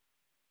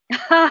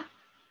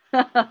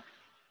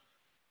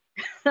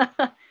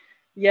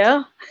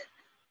 Yeah,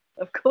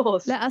 of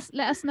course. Let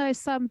us know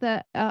some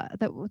that are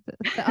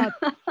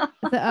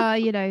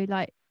you know,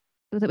 like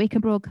that we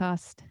can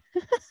broadcast.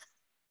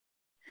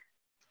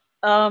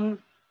 Yeah,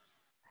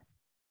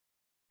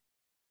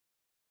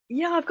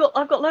 I've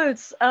got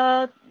loads.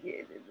 I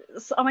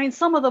mean,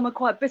 some of them are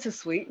quite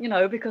bittersweet, you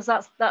know, because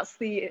that's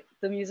the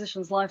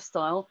musician's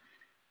lifestyle.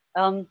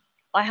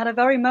 I had a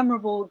very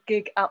memorable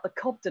gig at the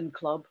Cobden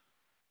Club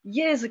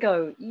years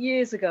ago.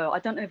 I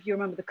don't know if you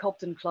remember the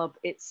Cobden Club.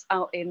 It's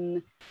out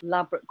in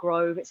Ladbroke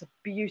Grove. It's a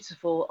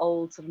beautiful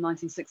old sort of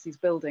 1960s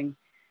building.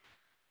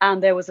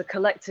 And there was a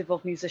collective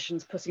of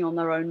musicians putting on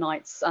their own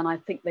nights. And I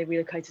think they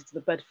relocated to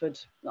the Bedford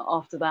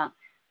after that.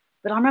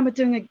 But I remember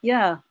doing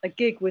a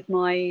gig with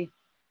my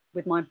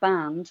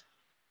band.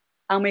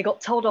 And we got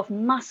told off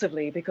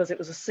massively because it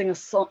was a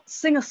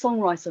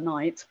singer-songwriter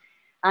night.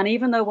 And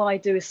even though what I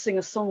do is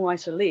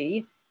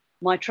singer-songwriter-ly,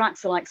 my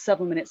tracks are like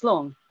 7 minutes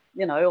long,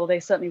 you know, or they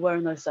certainly were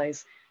in those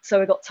days. So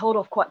we got told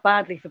off quite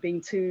badly for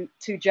being too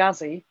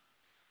jazzy.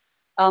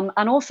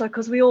 And also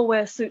because we all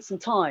wear suits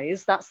and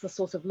ties, that's the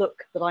sort of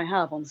look that I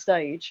have on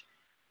stage.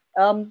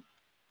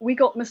 We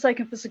got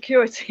mistaken for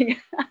security.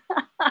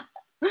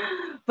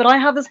 But I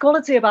have this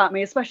quality about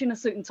me, especially in a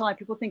suit and tie.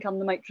 People think I'm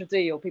the maitre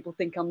d', or people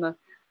think I'm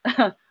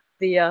the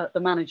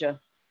manager.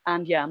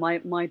 And yeah,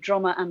 my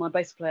drummer and my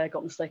bass player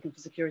got mistaken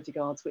for security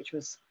guards, which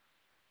was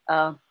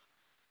a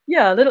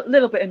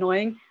little bit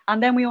annoying.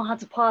 And then we all had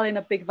to pile in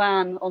a big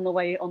van on the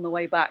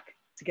way back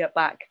to get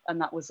back,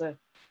 and that was a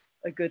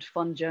good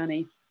fun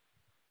journey.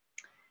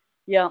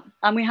 Yeah,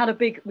 and we had a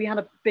big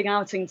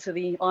outing to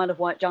the Isle of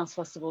Wight Jazz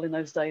Festival in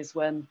those days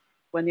when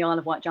the Isle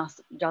of Wight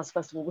Jazz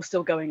Festival was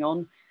still going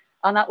on.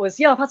 And that was,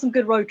 I've had some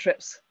good road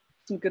trips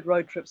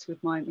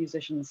with my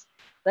musicians.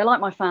 They're like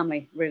my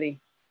family, really.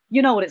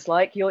 You know what it's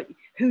like.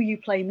 Who you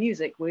play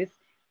music with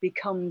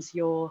becomes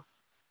your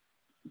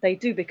they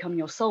do become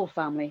your soul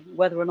family,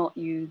 whether or not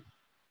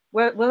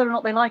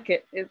they like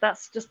it.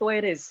 That's just the way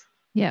it is.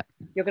 Yeah.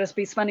 You're going to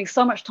be spending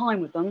so much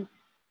time with them,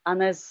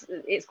 and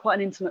it's quite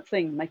an intimate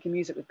thing, making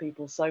music with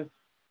people. So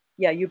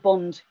yeah, you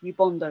bond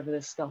over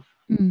this stuff.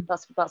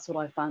 That's what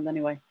I found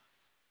anyway.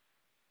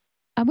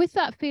 And with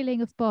that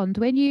feeling of bond,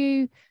 when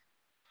you're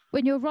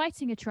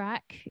writing a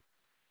track,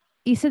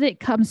 you said it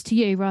comes to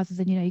you rather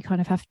than, you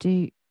kind of have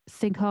to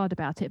think hard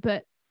about it.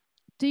 But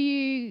do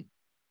you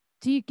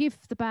give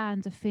the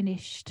band a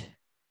finished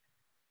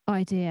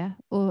idea,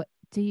 or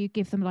do you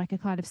give them like a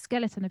kind of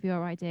skeleton of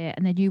your idea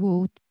and then you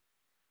all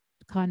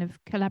kind of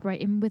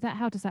collaborate in with that?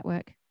 How does that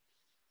work?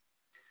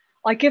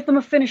 I give them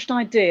a finished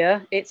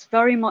idea. It's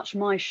very much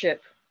my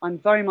ship. I'm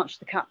very much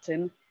the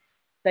captain.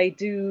 They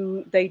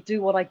do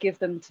what I give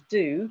them to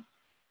do,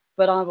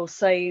 but I will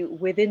say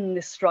within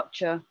this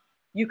structure,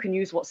 you can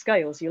use what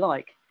scales you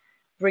like.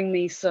 Bring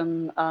me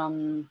some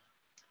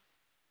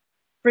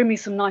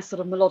nice sort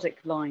of melodic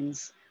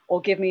lines, or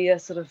give me a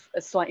sort of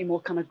a slightly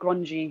more kind of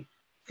grungy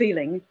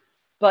feeling.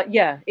 But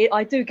yeah,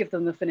 I do give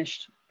them the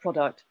finished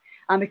product.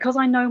 And because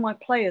I know my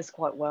players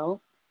quite well,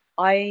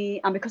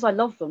 and because I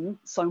love them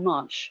so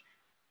much,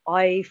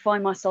 I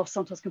find myself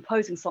sometimes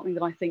composing something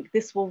that I think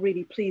this will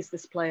really please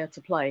this player to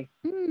play.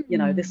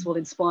 This will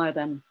inspire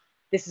them.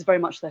 This is very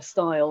much their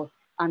style,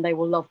 and they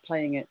will love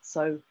playing it.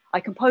 So I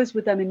compose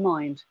with them in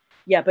mind.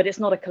 Yeah, but it's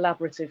not a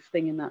collaborative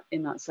thing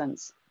in that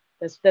sense.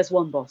 There's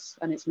one boss,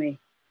 and it's me.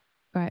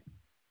 Right.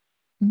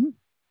 Mm-hmm.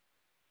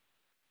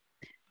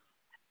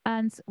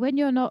 And when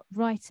you're not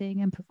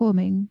writing and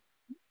performing,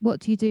 what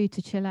do you do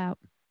to chill out?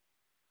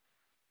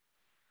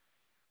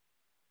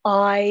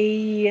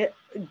 I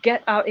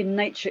get out in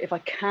nature if I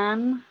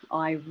can.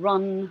 I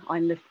run, I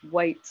lift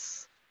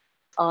weights.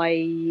 I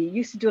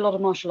used to do a lot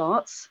of martial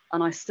arts,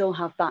 and I still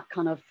have that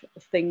kind of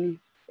thing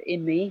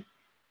in me.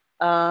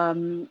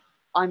 I'm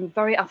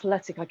very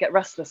athletic. I get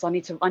restless. I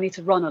need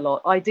to run a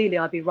lot. Ideally,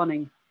 I'd be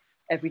running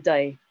every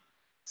day.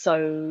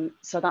 So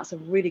that's a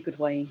really good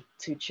way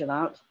to chill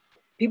out.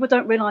 People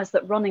don't realize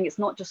that running is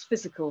not just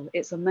physical,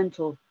 it's a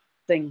mental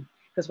thing.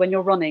 Because when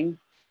you're running, a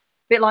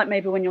bit like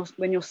maybe when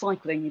you're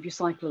cycling, if you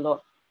cycle a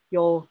lot,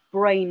 your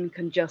brain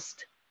can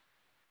just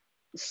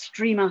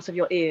stream out of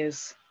your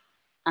ears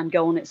and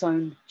go on its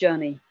own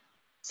journey.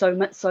 So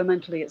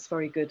mentally, it's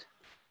very good.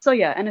 So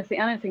yeah,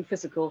 anything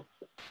physical,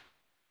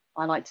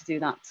 I like to do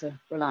that to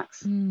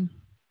relax. And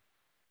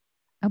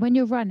when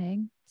you're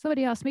running,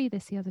 somebody asked me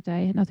this the other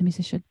day, another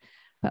musician,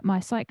 about my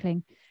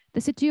cycling. They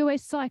said, do you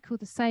always cycle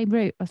the same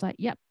route? I was like,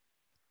 yep,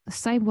 the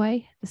same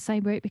way, the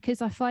same route, because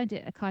I find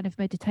it a kind of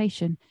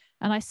meditation,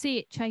 and I see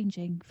it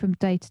changing from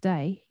day to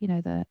day,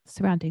 the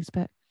surroundings,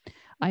 but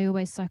I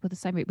always cycle the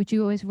same route. Would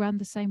you always run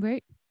the same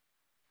route?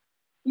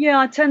 Yeah,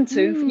 I tend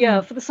to.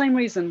 Yeah, for the same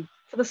reason.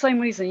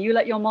 You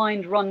let your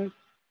mind run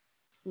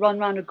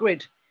around a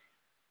grid.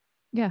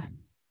 Yeah.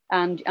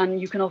 And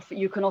you can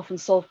often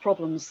solve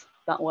problems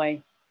that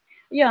way.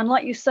 Yeah, and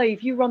like you say,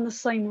 if you run the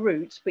same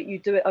route but you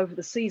do it over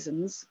the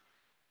seasons,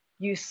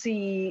 you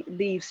see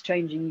leaves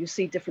changing, you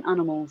see different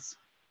animals,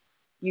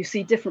 you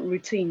see different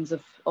routines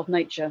of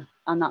nature,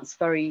 and that's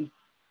very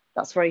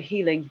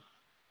healing.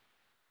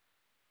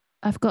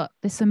 I've got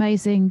this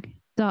amazing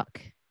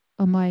duck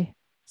on my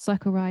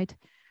cycle ride,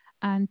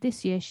 and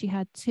this year she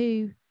had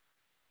 2,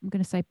 I'm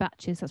going to say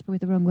batches, that's probably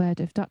the wrong word,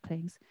 of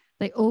ducklings.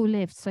 They all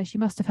lived, so she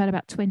must have had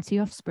about 20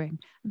 offspring.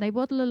 They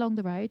waddle along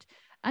the road,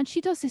 and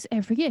she does this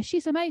every year.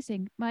 She's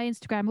amazing. My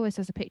Instagram always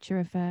has a picture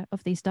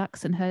of these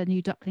ducks and her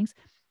new ducklings.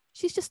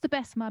 She's just the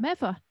best mum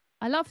ever.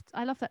 I love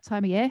that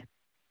time of year.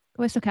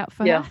 Always look out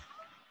for her.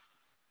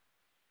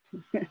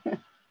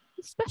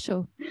 It's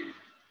special.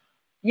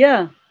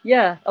 Yeah.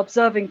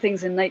 Observing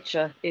things in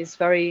nature is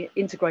very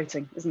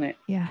integrating, isn't it?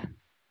 Yeah.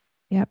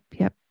 Yep.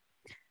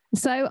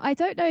 So I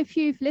don't know if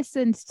you've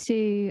listened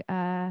to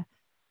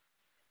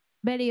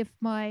many of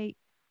my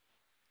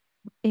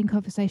In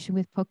Conversation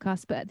With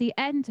podcasts, but at the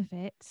end of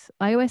it,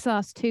 I always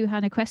ask 2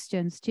 Hannah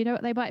questions. Do you know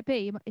what they might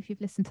be? If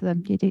you've listened to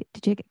them,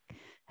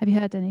 have you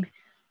heard any?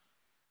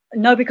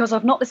 No, because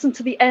I've not listened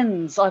to the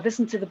ends. I've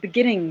listened to the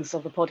beginnings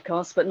of the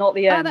podcast, but not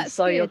the ends.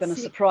 So good. You're going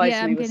to surprise me with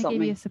something. Yeah, I'm going to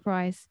give you a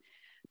surprise.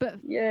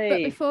 But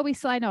before we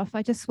sign off,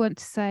 I just want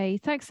to say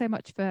thanks so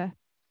much for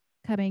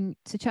coming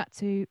to chat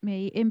to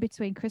me in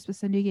between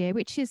Christmas and New Year,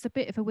 which is a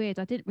bit of a weird.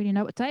 I didn't really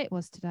know what day it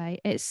was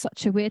today. It's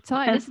such a weird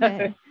time, isn't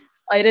it?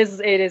 It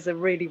is a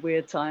really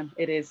weird time.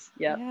 It is.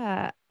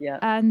 Yeah.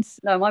 And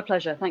no, my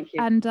pleasure. Thank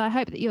you. And I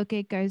hope that your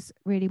gig goes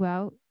really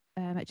well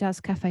at Jazz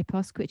Cafe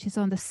Posc, which is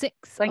on the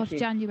 6th of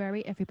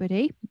January,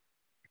 everybody.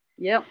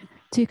 Yep.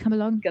 Do come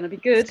along. It's going to be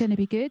good. It's going to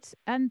be good.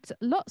 And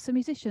lots of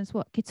musicians.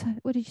 What guitar?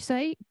 What did you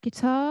say?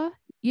 Guitar,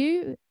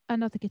 you,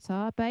 another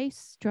guitar,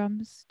 bass,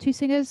 drums, 2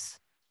 singers.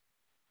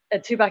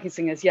 2 backing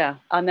singers, yeah.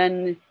 And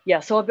then,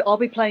 so I'll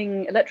be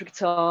playing electric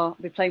guitar. I'll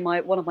be playing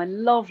one of my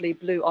lovely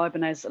blue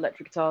Ibanez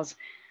electric guitars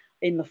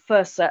in the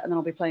first set, and then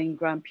I'll be playing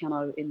grand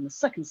piano in the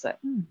second set.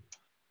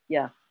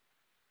 Yeah.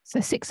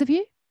 So 6 of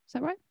you, is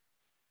that right?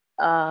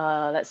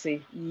 Let's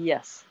see.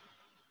 Yes.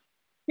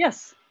 Yeah,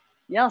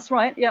 that's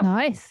right. Yeah.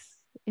 Nice.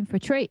 in for a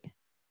treat.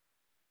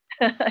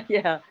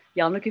 Yeah,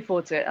 I'm looking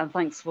forward to it, and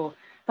thanks for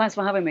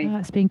having me. Oh,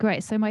 it's been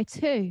great. So my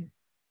 2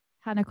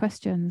 Hannah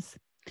questions.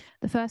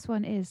 The first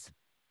one is,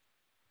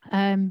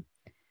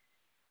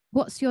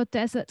 what's your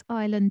desert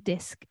island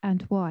disc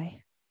and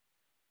why?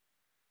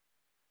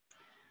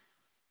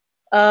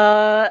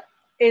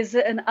 Is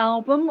it an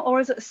album or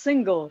is it a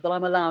single that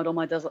I'm allowed on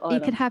my desert island?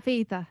 You can have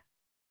either.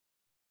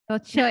 Your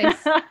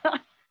choice.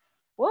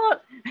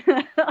 What?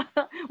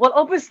 Well,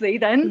 obviously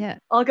then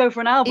I'll go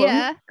for an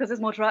album because there's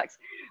more tracks.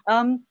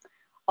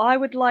 I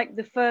would like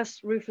the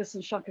first Rufus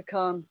and Chaka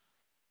Khan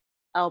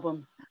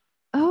album.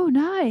 Oh,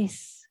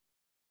 nice.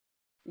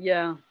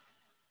 Yeah.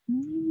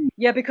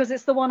 Yeah, because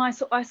it's the one I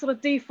sort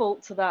of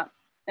default to that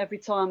every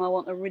time I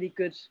want a really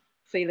good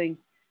feeling,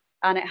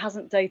 and it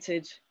hasn't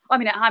dated. I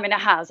mean, it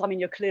has. I mean,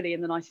 you're clearly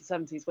in the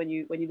 1970s when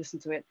you listen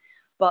to it,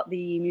 but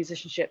the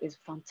musicianship is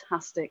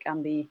fantastic,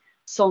 and the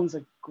songs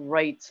are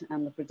great,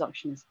 and the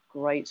production is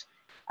great,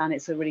 and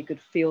it's a really good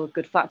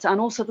feel-good factor.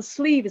 And also the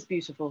sleeve is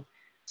beautiful,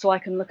 so I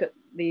can look at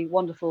the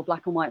wonderful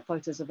black and white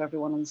photos of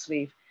everyone on the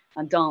sleeve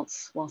and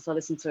dance whilst I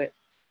listen to it.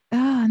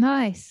 Ah,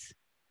 nice.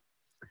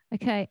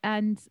 Okay,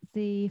 and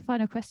the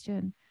final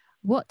question: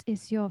 what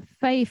is your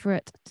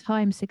favourite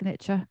time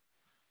signature?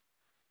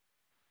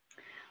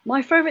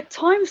 My favourite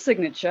time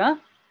signature.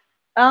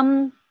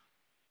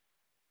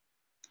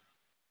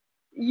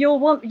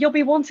 You'll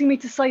be wanting me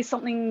to say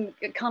something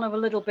kind of a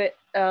little bit,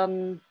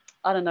 I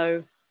don't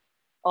know,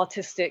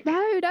 artistic.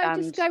 No,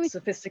 and just go with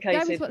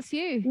sophisticated. Go with what's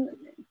you.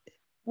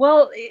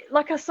 Well,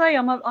 like I say,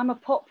 I'm a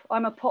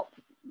pop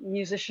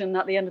musician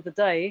at the end of the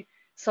day.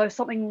 So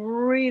something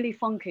really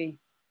funky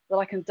that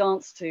I can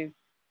dance to.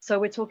 So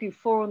we're talking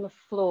 4 on the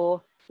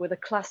floor with a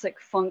classic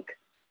funk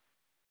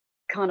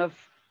kind of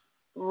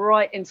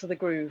right into the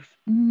groove.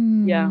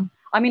 Yeah.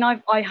 I mean,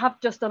 I have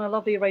just done a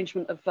lovely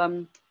arrangement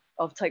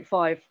of Take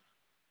 5.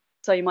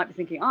 So you might be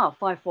thinking,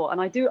 5/4.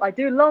 And I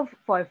do love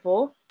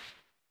 5/4.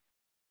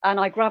 And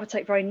I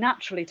gravitate very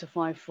naturally to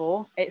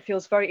 5/4. It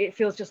feels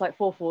just like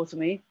 4/4 to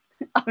me,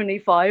 only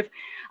 5.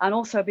 And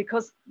also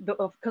because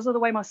of the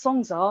way my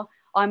songs are,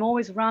 I'm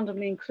always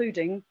randomly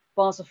including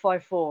bars of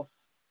 5/4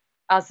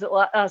 as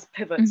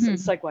pivots and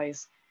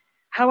segues.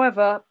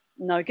 However,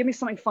 no, give me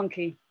something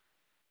funky.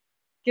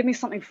 Give me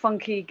something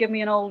funky. Give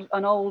me an old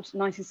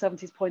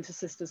 1970s Pointer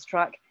Sisters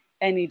track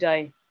any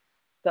day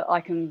that I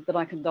can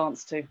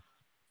dance to.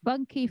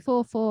 Funky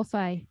 4/4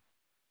 Faye.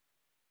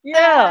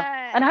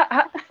 Yeah. And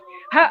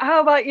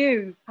how about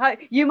you?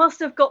 You must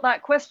have got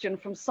that question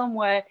from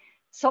somewhere,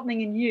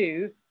 something in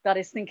you that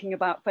is thinking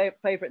about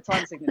favorite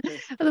time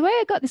signatures. Well, the way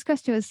I got this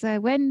question was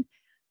when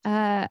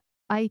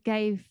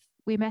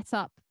we met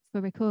up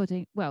for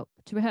recording,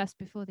 to rehearse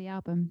before the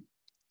album.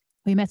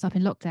 We met up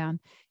in lockdown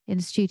in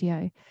the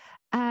studio,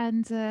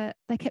 and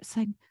they kept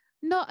saying,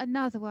 not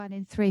another one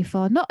in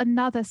 3/4, not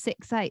another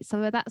 6/8.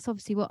 So that's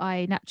obviously what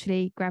I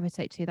naturally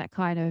gravitate to, that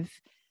kind of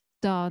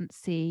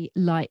dancey,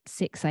 light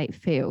 6/8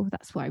 feel.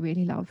 That's what I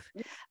really love.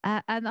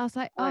 And I was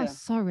like,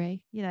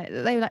 sorry. You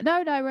know, they were like,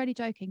 no, we're only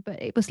joking.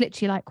 But it was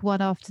literally like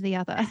one after the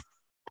other.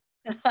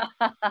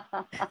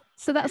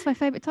 So that's my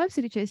favourite time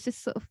signature. It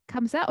just sort of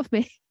comes out of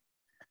me.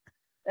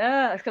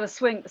 Yeah, it's got a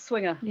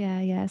swinger. Yeah,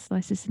 it's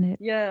nice, isn't it?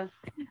 Yeah.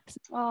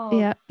 Oh.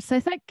 Yeah. So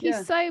thank you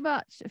so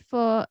much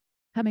for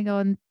coming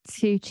on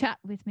to chat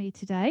with me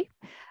today.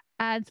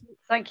 And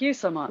thank you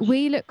so much.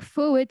 We look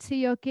forward to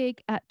your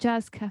gig at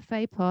Jazz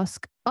Cafe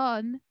Posk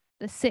on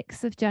the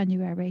 6th of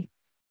January.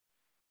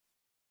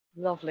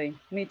 Lovely.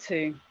 Me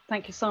too.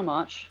 Thank you so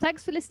much.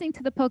 Thanks for listening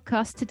to the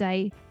podcast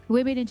today,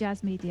 Women in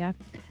Jazz Media.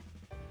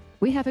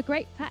 We have a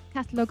great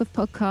catalogue of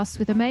podcasts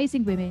with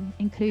amazing women,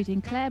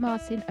 including Claire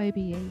Martin,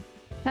 OBE,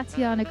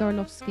 Tatiana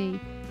Gorilovsky,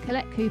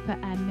 Colette Cooper,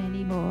 and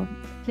many more.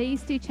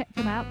 Please do check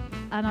them out,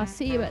 and I'll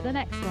see you at the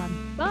next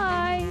one.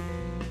 Bye!